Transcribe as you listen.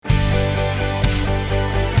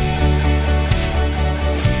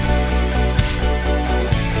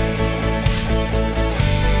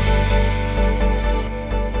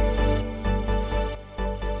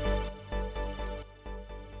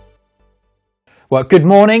Well, good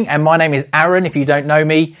morning, and my name is Aaron. If you don't know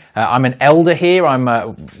me, I'm an elder here. I'm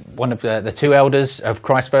one of the two elders of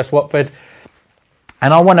Christ First Watford.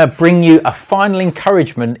 And I want to bring you a final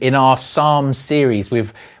encouragement in our Psalms series.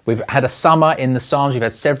 We've had a summer in the Psalms. We've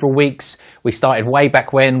had several weeks. We started way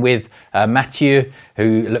back when with Matthew,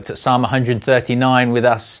 who looked at Psalm 139 with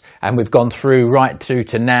us, and we've gone through right through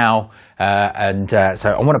to now. So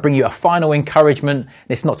I want to bring you a final encouragement.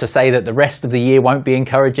 It's not to say that the rest of the year won't be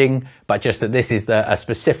encouraging, but just that this is a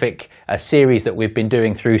specific series that we've been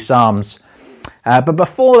doing through Psalms. But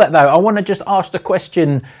before that, though, I want to just ask the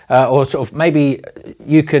question, or sort of maybe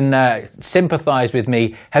you can sympathise with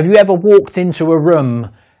me. Have you ever walked into a room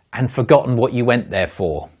and forgotten what you went there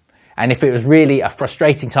for? And if it was really a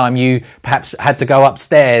frustrating time, you perhaps had to go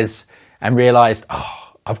upstairs and realised,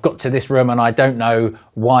 I've got to this room and I don't know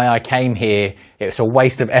why I came here. It's a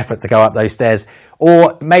waste of effort to go up those stairs.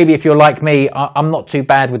 Or maybe if you're like me, I'm not too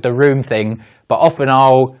bad with the room thing, but often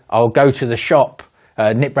I'll go to the shop,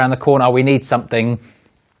 nip round the corner, we need something.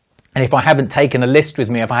 And if I haven't taken a list with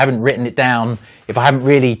me, if I haven't written it down, if I haven't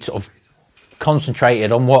really sort of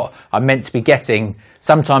concentrated on what I'm meant to be getting,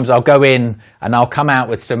 sometimes I'll go in and I'll come out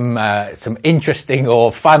with some interesting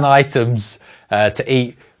or fun items to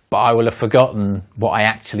eat, but I will have forgotten what I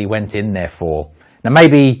actually went in there for. Now,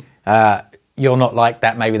 maybe you're not like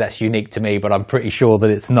that. Maybe that's unique to me, but I'm pretty sure that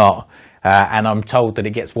it's not. And I'm told that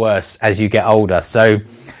it gets worse as you get older. So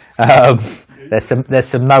there's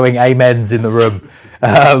some knowing amens in the room.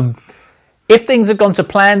 If things had gone to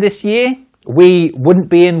plan this year, we wouldn't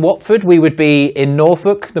be in Watford. We would be in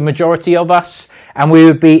Norfolk, the majority of us, and we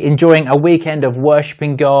would be enjoying a weekend of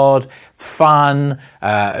worshipping God, fun,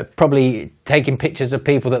 probably taking pictures of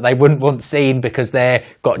people that they wouldn't want seen because they've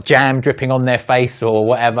got jam dripping on their face or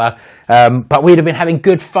whatever. But we'd have been having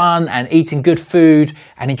good fun and eating good food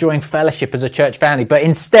and enjoying fellowship as a church family. But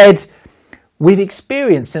instead, we've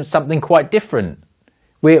experienced something quite different.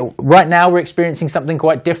 Right now we're experiencing something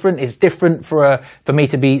quite different. It's different for me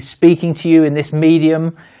to be speaking to you in this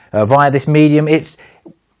medium, via this medium. It's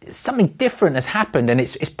something different has happened, and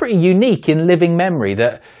it's pretty unique in living memory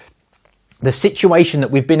that the situation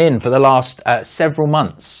that we've been in for the last several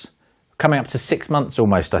months, coming up to 6 months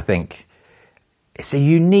almost, I think. It's a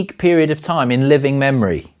unique period of time in living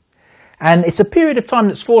memory. And it's a period of time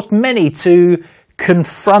that's forced many to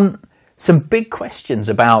confront some big questions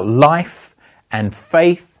about life and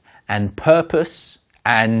faith and purpose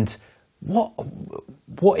and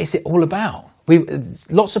what is it all about?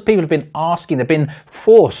 Lots of people have been asking, they've been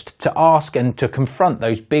forced to ask and to confront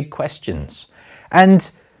those big questions. And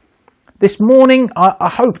this morning, I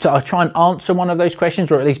hope I'll try and answer one of those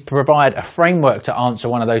questions, or at least provide a framework to answer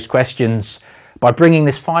one of those questions by bringing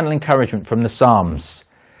this final encouragement from the Psalms.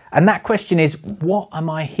 And that question is, what am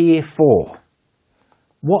I here for?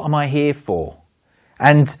 What am I here for?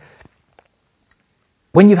 And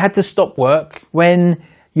when you've had to stop work, when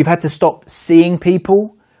you've had to stop seeing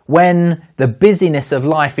people, when the busyness of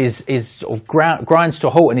life is sort of grinds to a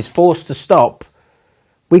halt and is forced to stop,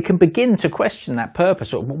 we can begin to question that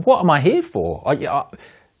purpose. What am I here for?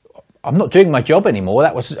 I'm not doing my job anymore.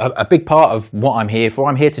 That was a big part of what I'm here for.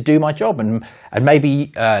 I'm here to do my job. And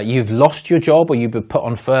maybe you've lost your job, or you've been put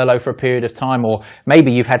on furlough for a period of time, or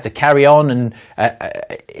maybe you've had to carry on and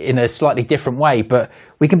in a slightly different way. But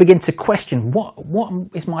we can begin to question, what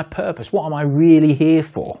is my purpose? What am I really here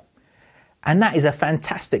for? And that is a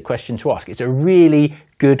fantastic question to ask. It's a really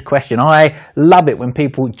good question. I love it when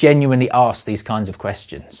people genuinely ask these kinds of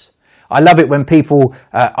questions. I love it when people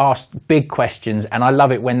ask big questions, and I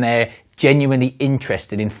love it when they're genuinely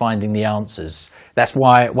interested in finding the answers. That's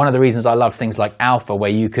why one of the reasons I love things like Alpha,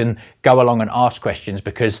 where you can go along and ask questions,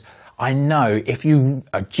 because I know if you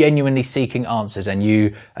are genuinely seeking answers and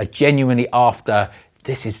you are genuinely after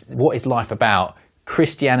what is life about,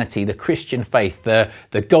 Christianity, the Christian faith, the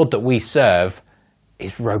God that we serve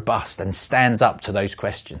is robust and stands up to those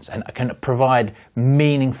questions and can provide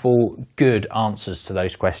meaningful, good answers to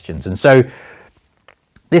those questions. And so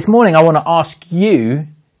this morning I want to ask you,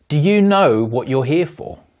 do you know what you're here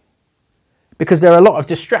for? Because there are a lot of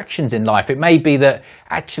distractions in life. It may be that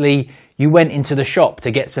actually you went into the shop to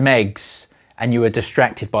get some eggs and you were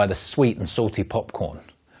distracted by the sweet and salty popcorn,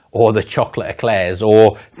 or the chocolate eclairs,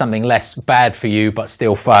 or something less bad for you but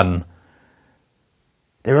still fun.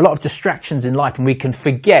 There are a lot of distractions in life, and we can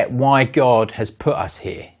forget why God has put us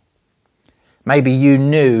here. Maybe you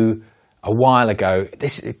knew a while ago,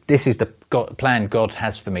 this is the plan God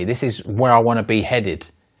has for me. This is where I want to be headed.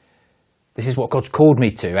 This is what God's called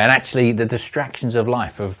me to. And actually the distractions of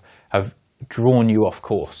life have drawn you off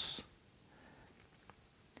course.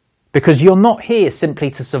 Because you're not here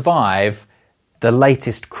simply to survive the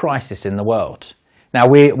latest crisis in the world. Now,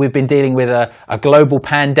 we've been dealing with a global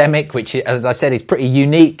pandemic, which, as I said, is pretty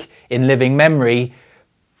unique in living memory,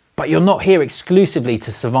 but you're not here exclusively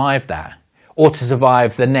to survive that or to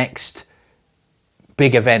survive the next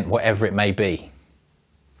big event, whatever it may be.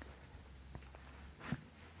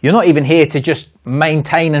 You're not even here to just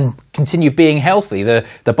maintain and continue being healthy.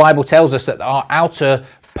 The Bible tells us that our outer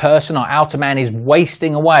person, our outer man is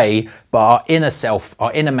wasting away, but our inner self,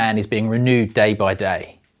 our inner man is being renewed day by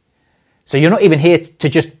day. So you're not even here to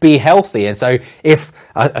just be healthy. And so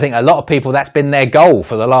I think a lot of people, that's been their goal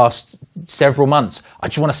for the last several months. I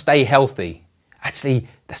just want to stay healthy. Actually,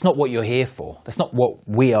 that's not what you're here for. That's not what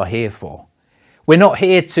we are here for. We're not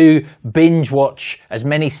here to binge watch as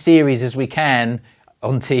many series as we can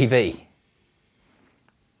on TV.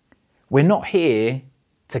 We're not here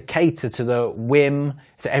to cater to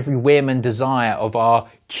to every whim and desire of our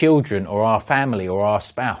children or our family or our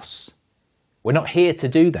spouse. We're not here to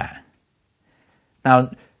do that.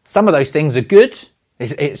 Now, some of those things are good.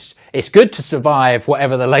 It's good to survive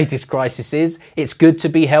whatever the latest crisis is. It's good to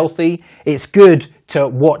be healthy. It's good to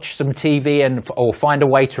watch some TV or find a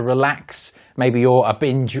way to relax. Maybe you're a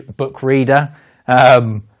binge book reader.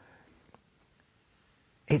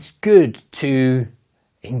 It's good to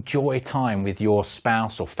enjoy time with your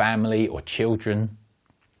spouse or family or children.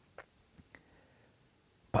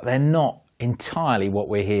 But they're not entirely what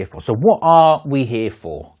we're here for. So what are we here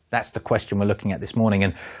for? That's the question we're looking at this morning.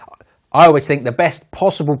 And I always think the best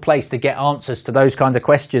possible place to get answers to those kinds of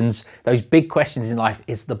questions, those big questions in life,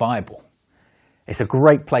 is the Bible. It's a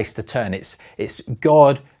great place to turn. It's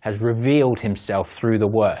God has revealed himself through the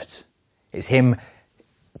Word. It's him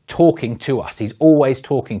talking to us. He's always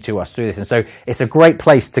talking to us through this. And so it's a great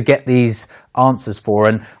place to get these answers for.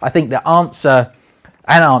 And I think the answer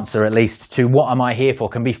at least to what am I here for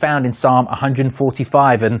can be found in Psalm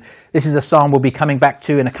 145. And this is a psalm we'll be coming back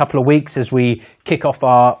to in a couple of weeks as we kick off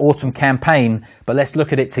our autumn campaign. But let's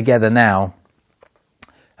look at it together now.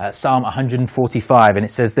 Psalm 145, and it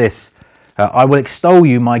says this, I will extol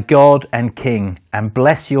you, my God and King, and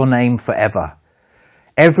bless your name forever.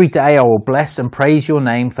 Every day I will bless and praise your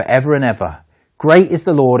name forever and ever. Great is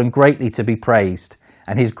the Lord and greatly to be praised,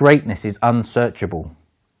 and his greatness is unsearchable.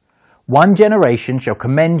 One generation shall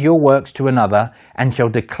commend your works to another and shall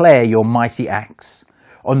declare your mighty acts.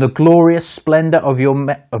 On the glorious splendour of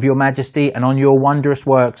your majesty and on your wondrous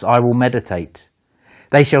works I will meditate.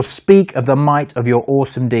 They shall speak of the might of your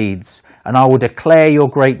awesome deeds, and I will declare your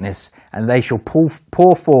greatness, and they shall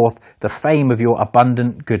pour forth the fame of your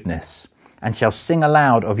abundant goodness, and shall sing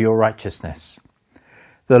aloud of your righteousness.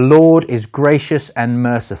 The Lord is gracious and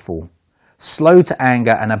merciful, slow to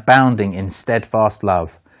anger and abounding in steadfast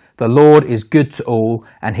love. The Lord is good to all,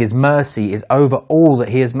 and his mercy is over all that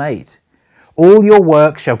he has made. All your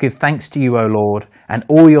works shall give thanks to you, O Lord, and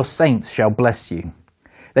all your saints shall bless you.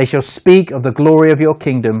 They shall speak of the glory of your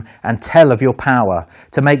kingdom and tell of your power,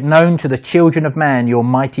 to make known to the children of man your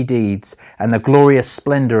mighty deeds and the glorious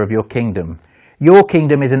splendour of your kingdom. Your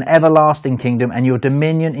kingdom is an everlasting kingdom, and your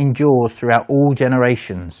dominion endures throughout all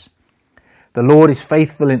generations. The Lord is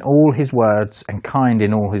faithful in all his words and kind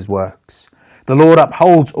in all his works. The Lord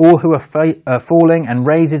upholds all who are falling and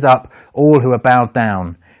raises up all who are bowed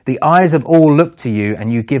down. The eyes of all look to you,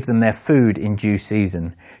 and you give them their food in due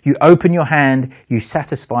season. You open your hand, you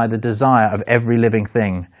satisfy the desire of every living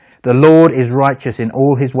thing. The Lord is righteous in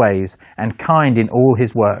all his ways and kind in all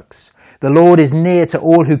his works. The Lord is near to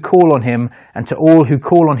all who call on him and to all who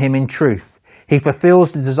call on him in truth. He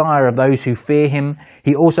fulfills the desire of those who fear him.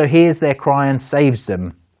 He also hears their cry and saves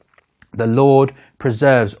them. The Lord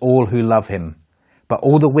preserves all who love him, but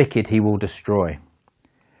all the wicked he will destroy.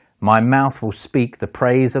 My mouth will speak the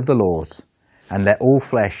praise of the Lord, and let all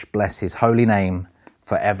flesh bless his holy name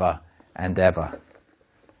forever and ever.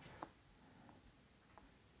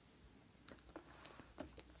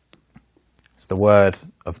 It's the word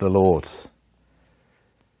of the Lord.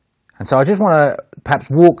 And so I just want to perhaps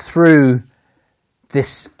walk through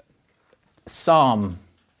this psalm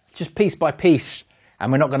just piece by piece.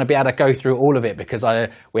 And we're not going to be able to go through all of it because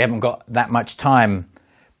we haven't got that much time.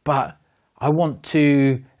 But I want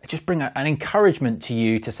to just bring an encouragement to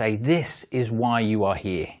you to say, this is why you are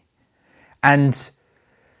here. And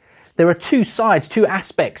there are two sides, two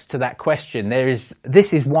aspects to that question.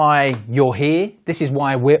 This is why you're here. This is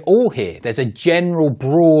why we're all here. There's a general,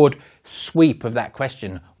 broad sweep of that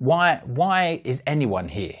question. Why is anyone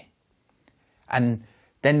here? And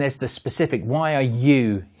then there's the specific, why are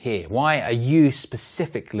you here? Why are you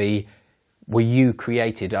specifically, were you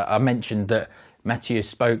created? I mentioned that Matthew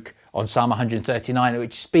spoke on Psalm 139,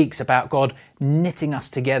 which speaks about God knitting us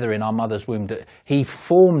together in our mother's womb, that he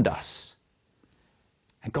formed us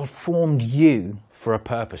And God formed you for a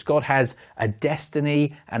purpose. God has a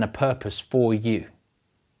destiny and a purpose for you.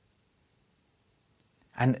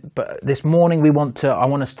 But this morning I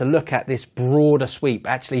want us to look at this broader sweep.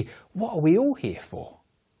 Actually, what are we all here for?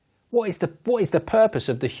 What is the purpose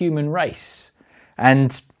of the human race?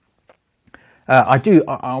 And I'm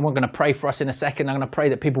going to pray for us in a second. I'm going to pray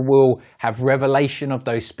that people will have revelation of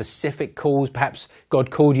those specific calls. Perhaps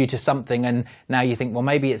God called you to something and now you think, well,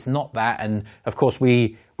 maybe it's not that. And of course,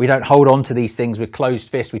 we don't hold on to these things with closed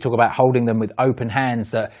fists. We talk about holding them with open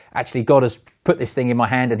hands, that actually God has put this thing in my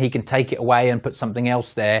hand and he can take it away and put something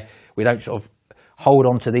else there. We don't sort of hold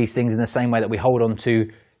on to these things in the same way that we hold on to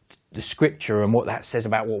the scripture and what that says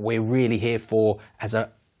about what we're really here for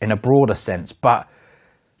in a broader sense. But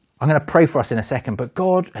I'm going to pray for us in a second, but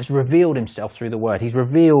God has revealed himself through the word. He's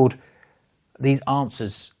revealed these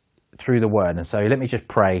answers through the word. And so let me just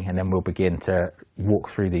pray and then we'll begin to walk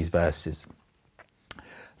through these verses.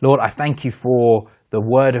 Lord, I thank you for the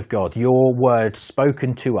word of God, your word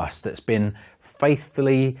spoken to us that's been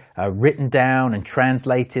faithfully written down and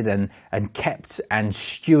translated and kept and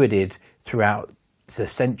stewarded throughout the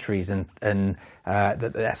centuries and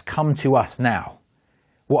that's come to us now.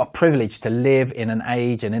 What a privilege to live in an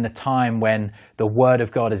age and in a time when the word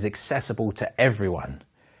of God is accessible to everyone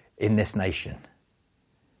in this nation.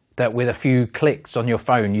 That with a few clicks on your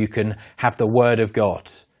phone, you can have the word of God.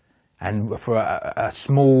 And for a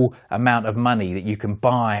small amount of money that you can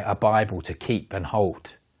buy a Bible to keep and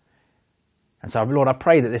hold. And so, Lord, I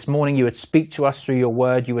pray that this morning you would speak to us through your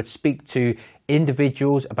word. You would speak to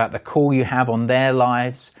individuals about the call you have on their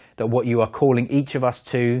lives, that what you are calling each of us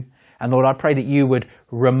to. And Lord, I pray that you would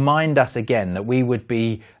remind us again that we would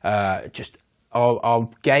be just our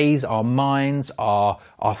gaze, our minds, our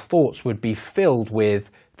thoughts would be filled with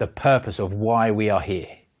the purpose of why we are here.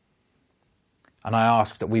 And I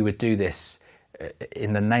ask that we would do this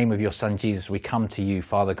in the name of your Son Jesus. We come to you,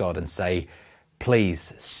 Father God, and say,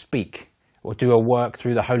 please speak or do a work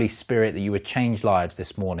through the Holy Spirit that you would change lives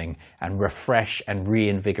this morning and refresh and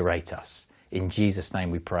reinvigorate us. In Jesus' name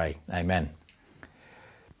we pray. Amen.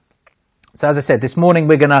 So as I said, this morning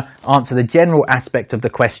we're going to answer the general aspect of the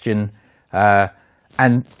question. And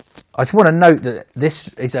I just want to note that this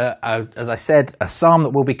is, as I said, a psalm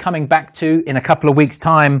that we'll be coming back to in a couple of weeks'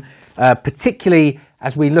 time, particularly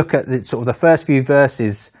as we look at the first few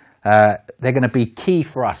verses. They're going to be key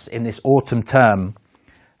for us in this autumn term.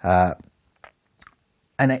 And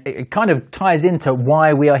it kind of ties into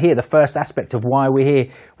why we are here, the first aspect of why we're here.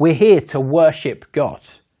 We're here to worship God.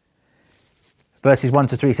 Verses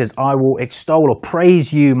 1-3 says, I will extol or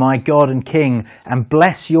praise you, my God and King, and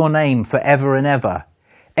bless your name forever and ever.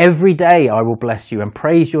 Every day I will bless you and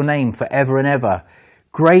praise your name forever and ever.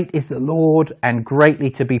 Great is the Lord and greatly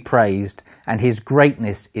to be praised, and his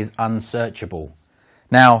greatness is unsearchable.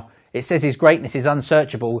 Now, it says his greatness is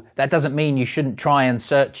unsearchable. That doesn't mean you shouldn't try and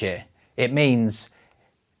search it. It means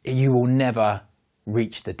you will never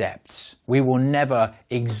reach the depths. We will never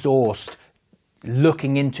exhaust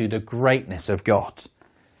looking into the greatness of God.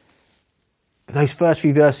 But those first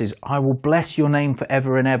few verses, I will bless your name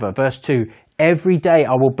forever and ever. Verse 2, every day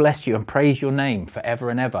I will bless you and praise your name forever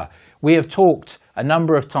and ever. We have talked a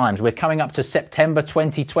number of times. We're coming up to September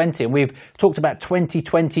 2020 and we've talked about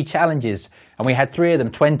 2020 challenges. And we had 3 of them,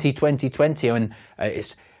 2020. And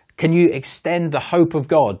can you extend the hope of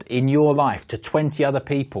God in your life to 20 other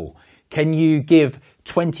people? Can you give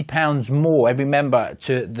 £20 more every member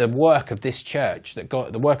to the work of this church,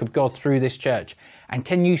 the work of God through this church? And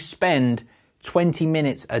can you spend 20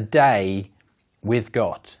 minutes a day with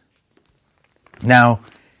God? Now,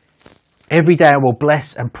 every day I will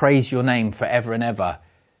bless and praise your name forever and ever.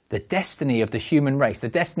 The destiny of the human race, the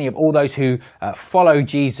destiny of all those who follow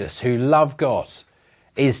Jesus, who love God,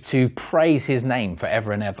 is to praise his name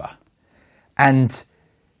forever and ever. And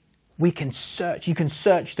you can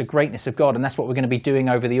search the greatness of God, and that's what we're going to be doing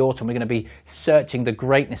over the autumn. We're going to be searching the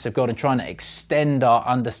greatness of God and trying to extend our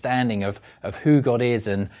understanding of who God is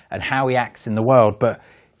and how he acts in the world. But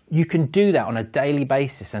you can do that on a daily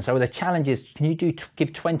basis. And so the challenge is, can you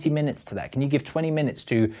give 20 minutes to that? Can you give 20 minutes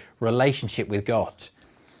to relationship with God?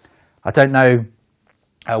 I don't know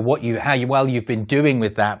how well you've been doing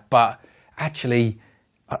with that, but actually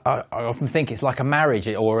I often think it's like a marriage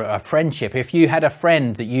or a friendship. If you had a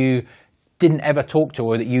friend that you didn't ever talk to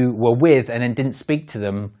or that you were with and then didn't speak to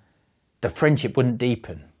them, the friendship wouldn't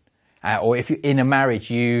deepen. Or if in a marriage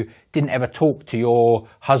you didn't ever talk to your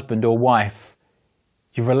husband or wife,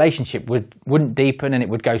 your relationship wouldn't deepen and it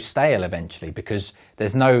would go stale eventually, because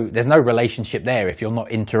there's no relationship there if you're not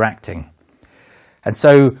interacting. And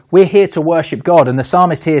so we're here to worship God. And the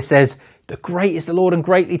psalmist here says, the great is the Lord and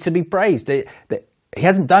greatly to be praised. he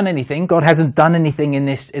hasn't done anything. God hasn't done anything in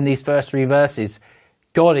these first 3 verses.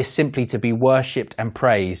 God is simply to be worshipped and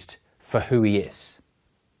praised for who he is.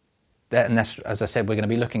 And that's, as I said, we're going to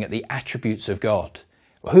be looking at the attributes of God.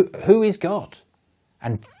 Who is God?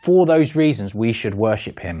 And for those reasons, we should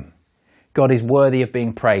worship him. God is worthy of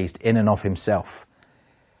being praised in and of himself.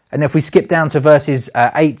 And if we skip down to verses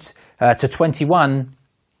 8 to 21,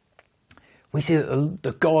 we see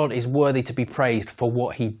that God is worthy to be praised for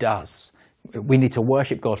what he does. We need to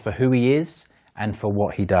worship God for who he is and for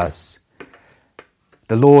what he does.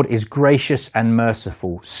 The Lord is gracious and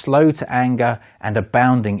merciful, slow to anger and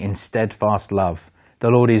abounding in steadfast love. The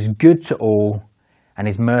Lord is good to all, and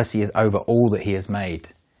his mercy is over all that he has made.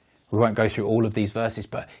 We won't go through all of these verses,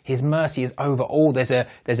 but his mercy is over all. There's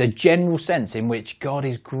a general sense in which God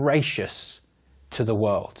is gracious to the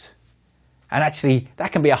world. And actually,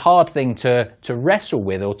 that can be a hard thing to wrestle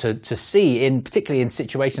with or to see, particularly in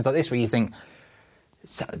situations like this where you think,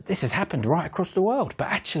 this has happened right across the world. But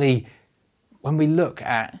actually, when we look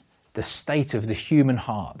at the state of the human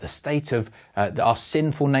heart, the state of our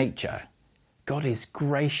sinful nature, God is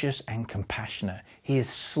gracious and compassionate. He is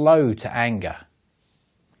slow to anger.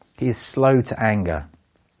 He is slow to anger.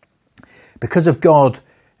 Because of God's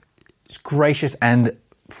gracious and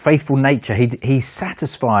faithful nature, he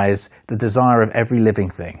satisfies the desire of every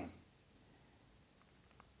living thing.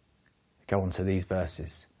 Go on to these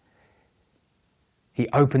verses. He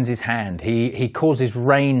opens his hand. He causes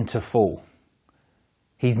rain to fall.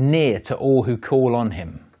 He's near to all who call on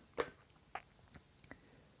him.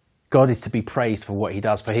 God is to be praised for what he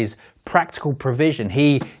does, for his practical provision.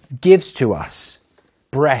 He gives to us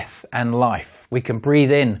breath and life. We can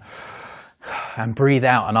breathe in and breathe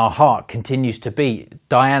out, and our heart continues to beat.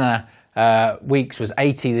 Diana Weeks was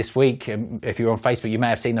 80 this week. If you're on Facebook, you may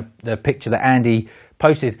have seen the picture that Andy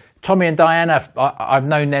posted. Tommy and Diana, I've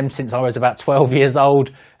known them since I was about 12 years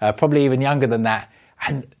old, probably even younger than that.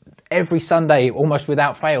 And every Sunday, almost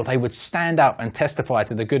without fail, they would stand up and testify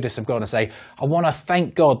to the goodness of God and say, I want to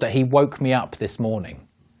thank God that he woke me up this morning,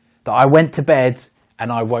 that I went to bed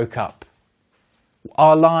and I woke up.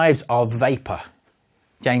 Our lives are vapour.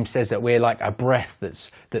 James says that we're like a breath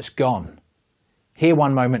that's gone. Here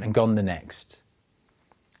one moment and gone the next.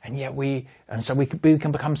 And yet we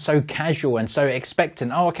can become so casual and so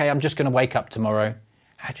expectant. Oh, okay, I'm just going to wake up tomorrow.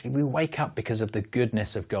 Actually, we wake up because of the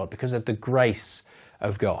goodness of God, because of the grace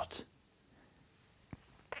of God.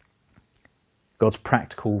 God's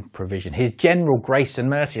practical provision, his general grace and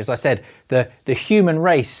mercy. As I said, the human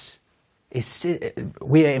race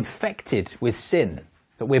we are infected with sin,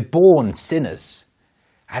 that we're born sinners.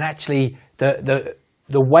 And actually, the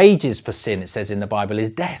wages for sin, it says in the Bible, is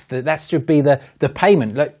death. That should be the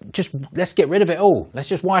payment. Let's get rid of it all. Let's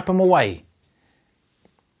just wipe them away.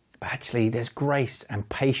 But actually, there's grace and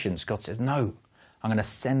patience. God says, no, I'm going to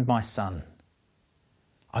send my son.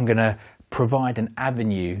 I'm going to provide an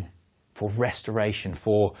avenue for restoration,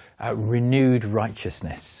 for renewed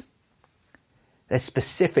righteousness. There's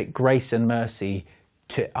specific grace and mercy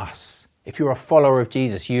to us. If you're a follower of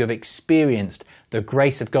Jesus, you have experienced the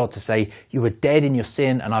grace of God to say, you were dead in your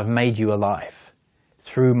sin and I've made you alive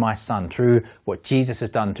through my son, through what Jesus has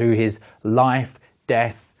done, through his life,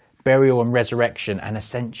 death, burial and resurrection and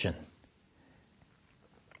ascension.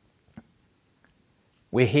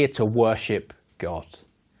 We're here to worship God.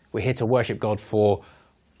 We're here to worship God for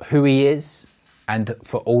who he is and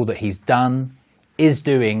for all that he's done, is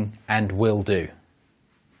doing and will do.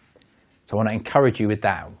 So I want to encourage you with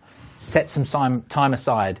that. Set some time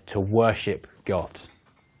aside to worship God.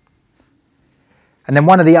 And then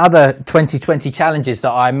one of the other 2020 challenges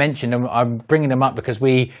that I mentioned, and I'm bringing them up because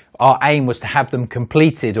our aim was to have them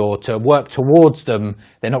completed or to work towards them.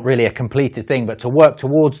 They're not really a completed thing, but to work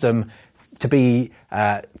towards them to be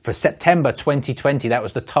for September 2020. That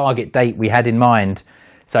was the target date we had in mind.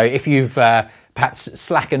 So if you've perhaps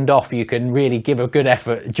slackened off, you can really give a good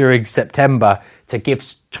effort during September to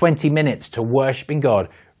give 20 minutes to worshiping God,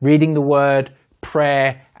 reading the word,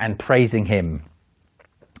 prayer, and praising him.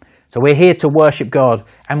 So we're here to worship God,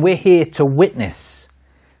 and we're here to witness.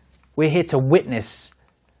 We're here to witness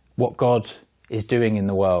what God is doing in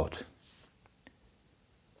the world.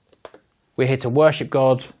 We're here to worship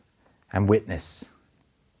God and witness.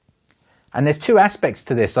 And there's two aspects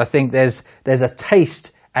to this. I think there's a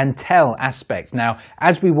taste and tell aspect. Now,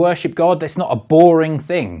 as we worship God, that's not a boring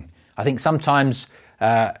thing. I think sometimes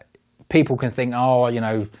people can think, I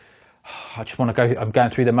just want to go, I'm going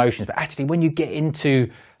through the motions. But actually, when you get into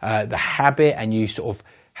the habit and you sort of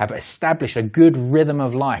have established a good rhythm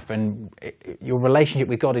of life and your relationship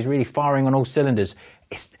with God is really firing on all cylinders,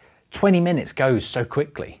 20 minutes goes so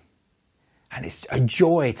quickly. And it's a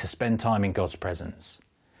joy to spend time in God's presence.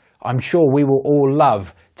 I'm sure we will all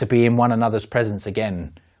love to be in one another's presence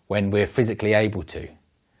again when we're physically able to.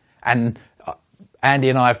 And Andy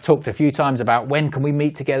and I have talked a few times about when can we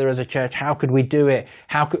meet together as a church? How could we do it?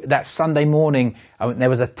 That Sunday morning, there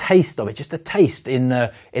was a taste of it, just a taste in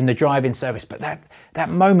the drive-in service. But that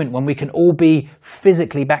moment when we can all be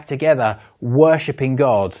physically back together, worshipping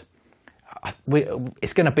God,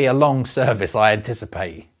 it's going to be a long service, I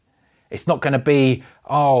anticipate. It's not going to be,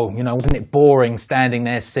 wasn't it boring standing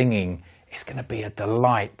there singing? It's going to be a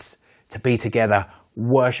delight to be together,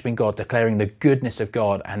 worshipping God, declaring the goodness of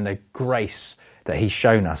God and the grace that he's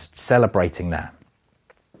shown us, celebrating that.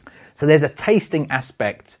 So there's a tasting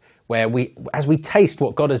aspect where as we taste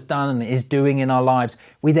what God has done and is doing in our lives,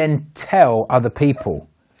 we then tell other people.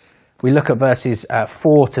 We look at verses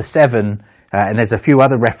 4 to 7, and there's a few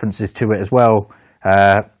other references to it as well.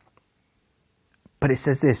 But it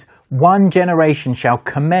says this: one generation shall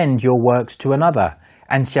commend your works to another,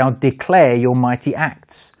 and shall declare your mighty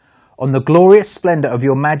acts. On the glorious splendour of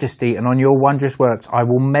your majesty and on your wondrous works I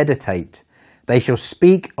will meditate. They shall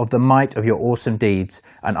speak of the might of your awesome deeds,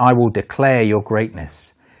 and I will declare your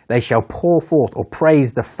greatness. They shall pour forth or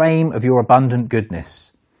praise the fame of your abundant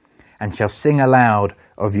goodness, and shall sing aloud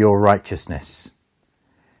of your righteousness.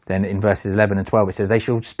 Then in verses 11 and 12 it says, they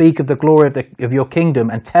shall speak of the glory of your kingdom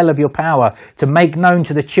and tell of your power, to make known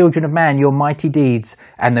to the children of man your mighty deeds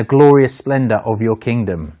and the glorious splendour of your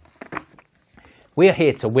kingdom. We are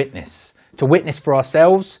here to witness for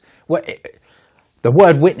ourselves. The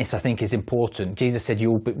word witness, I think, is important. Jesus said,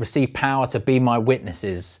 you will receive power to be my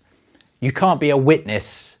witnesses. You can't be a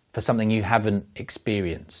witness for something you haven't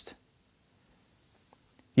experienced.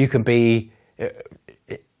 You can be...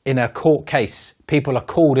 In a court case, people are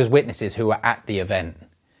called as witnesses who are at the event.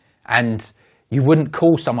 And you wouldn't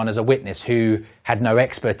call someone as a witness who had no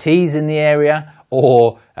expertise in the area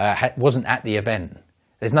or wasn't at the event.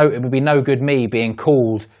 It would be no good me being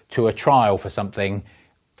called to a trial for something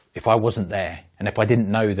if I wasn't there and if I didn't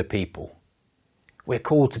know the people. We're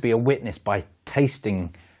called to be a witness by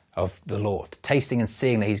tasting of the Lord, tasting and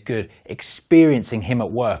seeing that he's good, experiencing him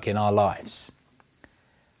at work in our lives.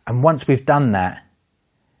 And once we've done that,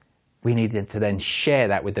 we need to then share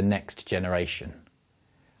that with the next generation.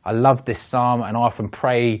 I love this psalm, and I often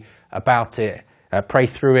pray about it, pray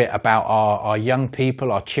through it about our young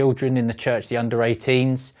people, our children in the church, the under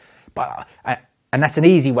 18s. And that's an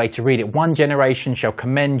easy way to read it. One generation shall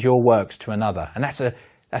commend your works to another. And that's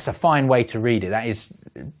a fine way to read it. That is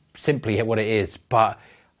simply what it is. But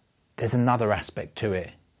there's another aspect to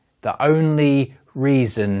it. The only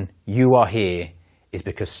reason you are here is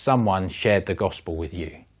because someone shared the gospel with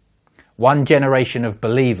you. One generation of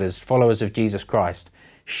believers, followers of Jesus Christ,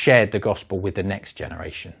 shared the gospel with the next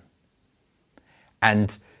generation.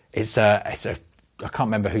 And I can't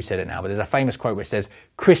remember who said it now, but there's a famous quote where it says,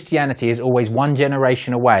 Christianity is always one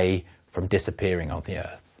generation away from disappearing on the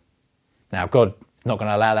earth. Now, God is not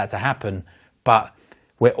going to allow that to happen, but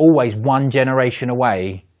we're always one generation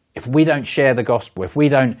away. If we don't share the gospel, if we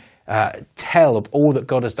don't tell of all that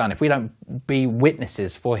God has done, if we don't be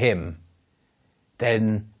witnesses for him,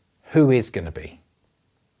 then who is going to be?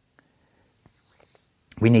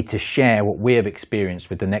 We need to share what we have experienced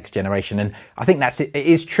with the next generation. And I think it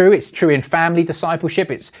is true. It's true in family discipleship.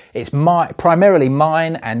 It's primarily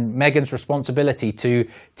mine and Megan's responsibility to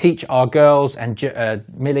teach our girls and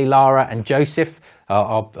Millie, Lara and Joseph,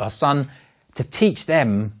 our son, to teach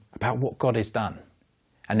them about what God has done.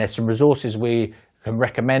 And there's some resources we can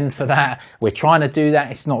recommend for that. We're trying to do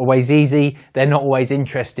that. It's not always easy. They're not always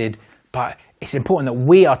interested. But it's important that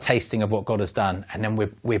we are tasting of what God has done, and then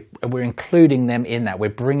we're including them in that. We're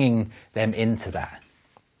bringing them into that.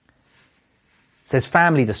 It says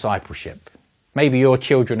family discipleship. Maybe your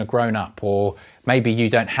children are grown up, or maybe you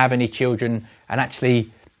don't have any children, and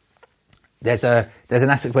actually there's an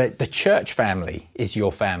aspect where the church family is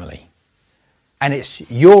your family. And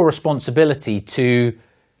it's your responsibility to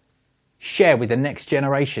share with the next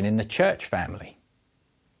generation in the church family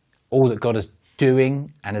all that God has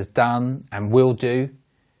doing and has done and will do,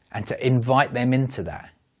 and to invite them into that.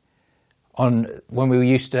 When we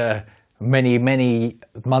used to, many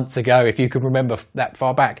months ago, if you can remember that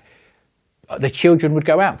far back, the children would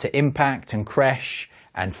go out to Impact and Creche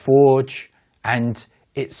and Forge, and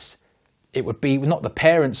it would be not the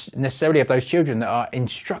parents necessarily of those children that are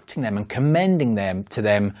instructing them and commending them to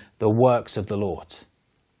them the works of the Lord.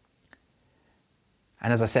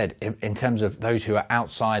 And as I said, in terms of those who are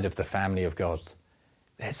outside of the family of God,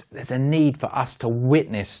 there's a need for us to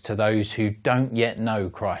witness to those who don't yet know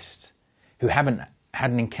Christ, who haven't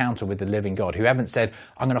had an encounter with the living God, who haven't said,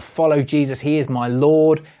 I'm going to follow Jesus, he is my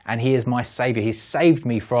Lord and he is my Saviour. He's saved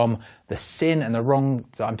me from the sin and the wrong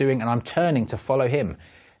that I'm doing and I'm turning to follow him.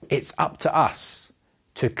 It's up to us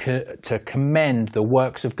to commend the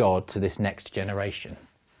works of God to this next generation.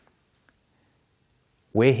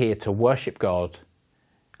 We're here to worship God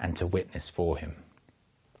and to witness for him.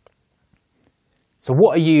 So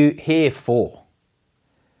what are you here for?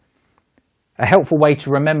 A helpful way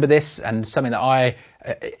to remember this, and something that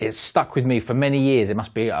it's stuck with me for many years, it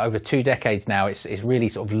must be over 2 decades now, it's really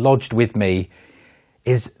sort of lodged with me,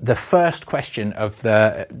 is the first question of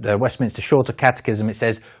the Westminster Shorter Catechism. It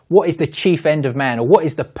says, what is the chief end of man, or what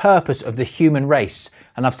is the purpose of the human race?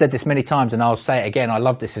 And I've said this many times and I'll say it again, I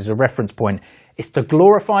love this as a reference point. It's to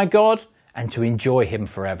glorify God and to enjoy him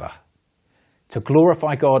forever. To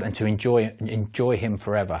glorify God and to enjoy him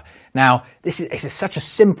forever. Now, it's such a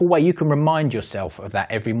simple way. You can remind yourself of that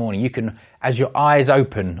every morning. You can, as your eyes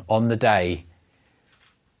open on the day,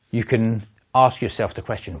 you can ask yourself the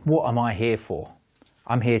question, what am I here for?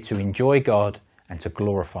 I'm here to enjoy God and to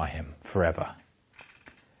glorify him forever.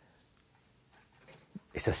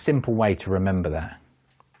 It's a simple way to remember that.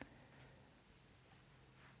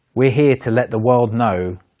 We're here to let the world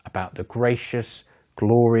know about the gracious,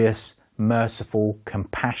 glorious, merciful,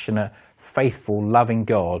 compassionate, faithful, loving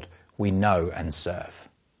God we know and serve.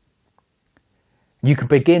 You can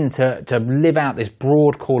begin to live out this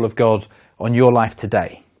broad call of God on your life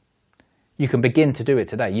today. You can begin to do it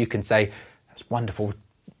today. You can say, that's wonderful,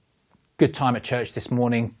 good time at church this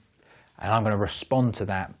morning, and I'm going to respond to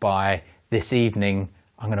that by this evening,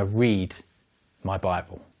 I'm going to read my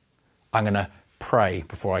Bible. I'm going to pray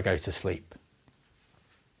before I go to sleep.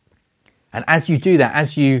 And as you do that,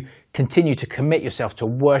 as you continue to commit yourself to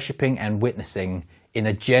worshipping and witnessing in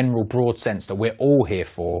a general, broad sense that we're all here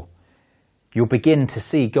for, you'll begin to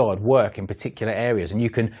see God work in particular areas, and you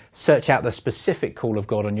can search out the specific call of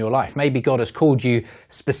God on your life. Maybe God has called you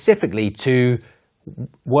specifically to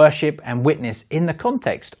worship and witness in the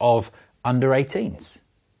context of under 18s.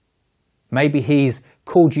 Maybe he's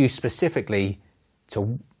called you specifically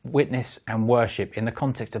to witness and worship in the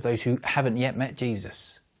context of those who haven't yet met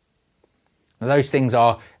Jesus. Now, those things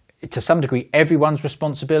are, to some degree, everyone's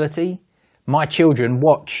responsibility. My children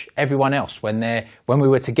watch everyone else. When we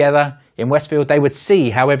were together in Westfield, they would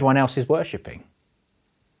see how everyone else is worshipping.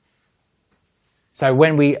 So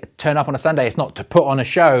when we turn up on a Sunday, it's not to put on a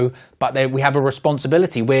show, but we have a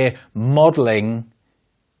responsibility. We're modelling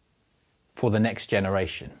for the next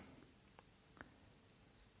generation.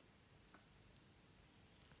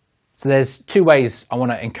 So there's 2 ways I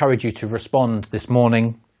want to encourage you to respond this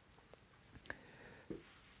morning.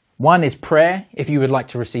 One is prayer. If you would like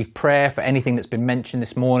to receive prayer for anything that's been mentioned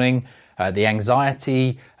this morning, the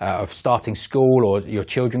anxiety of starting school or your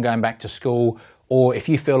children going back to school, or if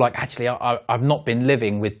you feel like, actually, I've not been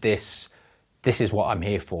living with this is what I'm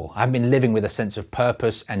here for. I haven't been living with a sense of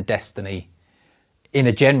purpose and destiny in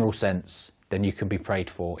a general sense, then you can be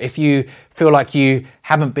prayed for. If you feel like you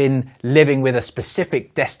haven't been living with a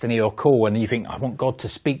specific destiny or call and you think, I want God to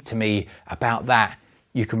speak to me about that,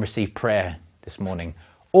 you can receive prayer this morning.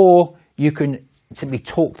 Or you can simply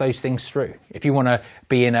talk those things through. If you want to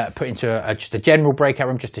be put into just a general breakout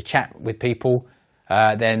room just to chat with people,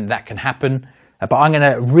 then that can happen. But I'm going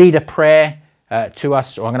to read a prayer to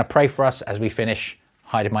us, or I'm going to pray for us as we finish.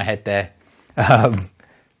 Hiding my head there.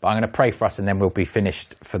 But I'm going to pray for us and then we'll be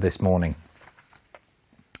finished for this morning.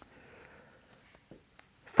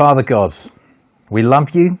 Father God, we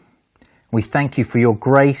love you. We thank you for your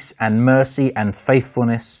grace and mercy and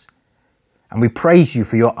faithfulness. And we praise you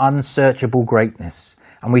for your unsearchable greatness.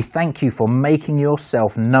 And we thank you for making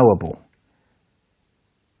yourself knowable.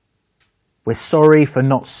 We're sorry for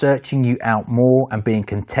not searching you out more and being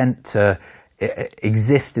content to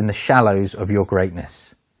exist in the shallows of your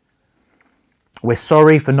greatness. We're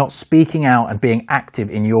sorry for not speaking out and being active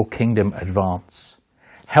in your kingdom advance.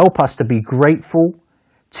 Help us to be grateful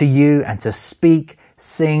to you and to speak,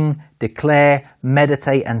 sing, declare,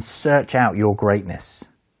 meditate and search out your greatness.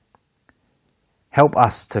 Help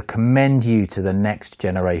us to commend you to the next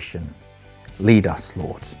generation. Lead us,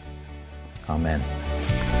 Lord. Amen.